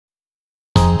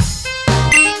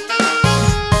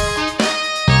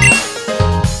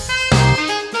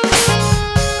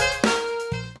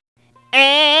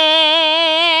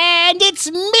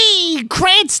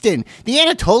Cranston, the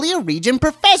Anatolia Region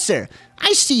professor.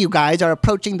 I see you guys are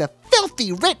approaching the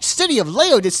filthy rich city of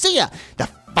Laodicea, the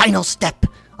final step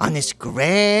on this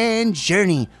grand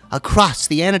journey across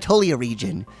the Anatolia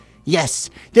region. Yes,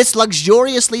 this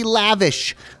luxuriously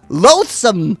lavish,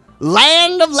 loathsome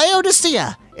land of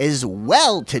Laodicea is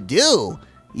well-to-do.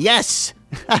 Yes,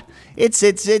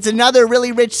 it's another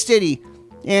really rich city.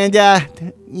 And,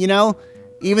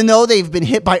 even though they've been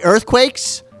hit by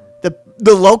earthquakes,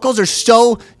 the locals are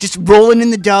so just rolling in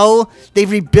the dough.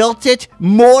 They've rebuilt it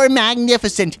more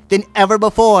magnificent than ever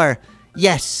before.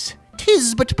 Yes,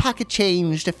 'tis but pocket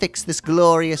change to fix this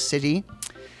glorious city.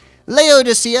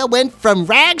 Laodicea went from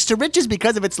rags to riches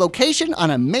because of its location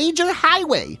on a major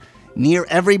highway. Near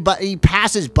everybody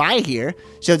passes by here,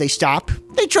 so they stop,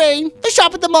 they train, they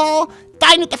shop at the mall,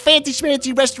 dine at the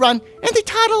fancy-schmancy restaurant, and they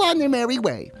toddle on their merry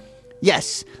way.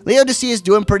 Yes, Laodicea is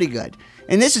doing pretty good,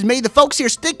 and this has made the folks here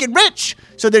stinking rich,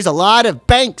 so there's a lot of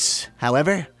banks.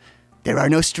 However, there are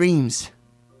no streams.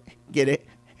 Get it?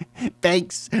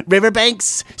 Banks,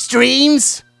 riverbanks,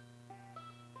 streams?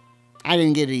 I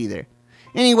didn't get it either.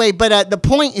 Anyway, but the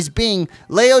point is being,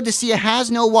 Laodicea has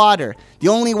no water. The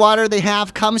only water they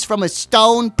have comes from a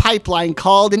stone pipeline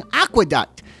called an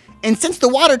aqueduct. And since the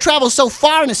water travels so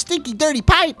far in a stinky, dirty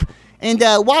pipe, and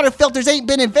water filters ain't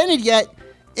been invented yet,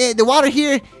 the water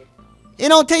here, it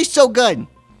don't taste so good.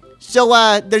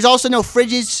 So there's also no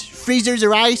fridges, freezers,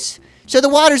 or ice. So the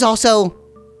water's also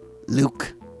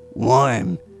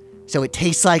lukewarm. So it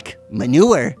tastes like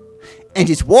manure, and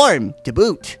it's warm to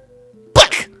boot.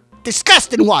 Blech!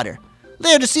 Disgusting water.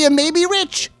 Laodicea may be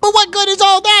rich, but what good is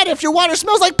all that if your water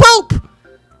smells like poop?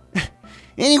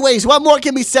 Anyways, what more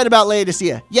can be said about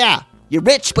Laodicea? Yeah, you're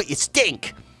rich, but you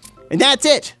stink. And that's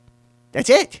it. That's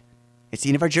it. It's the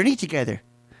end of our journey together.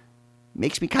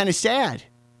 Makes me kind of sad.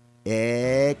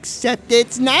 Except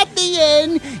it's not the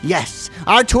end. Yes,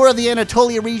 our tour of the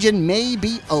Anatolia region may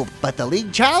be over, but the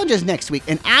league challenge is next week,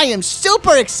 and I am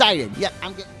super excited. Yep,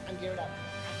 I'm geared up.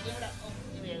 Oh,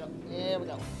 here we go. There we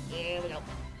go. There we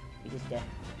go.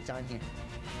 It's on here.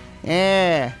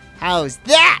 Yeah, how's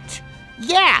that?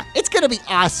 Yeah, it's gonna be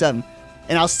awesome.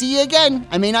 And I'll see you again.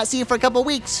 I may not see you for a couple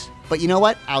weeks, but you know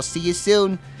what? I'll see you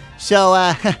soon.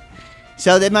 So,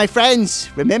 so then, my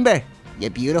friends, remember, you're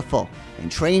beautiful.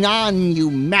 And train on,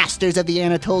 you masters of the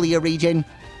Anatolia region.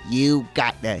 You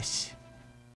got this.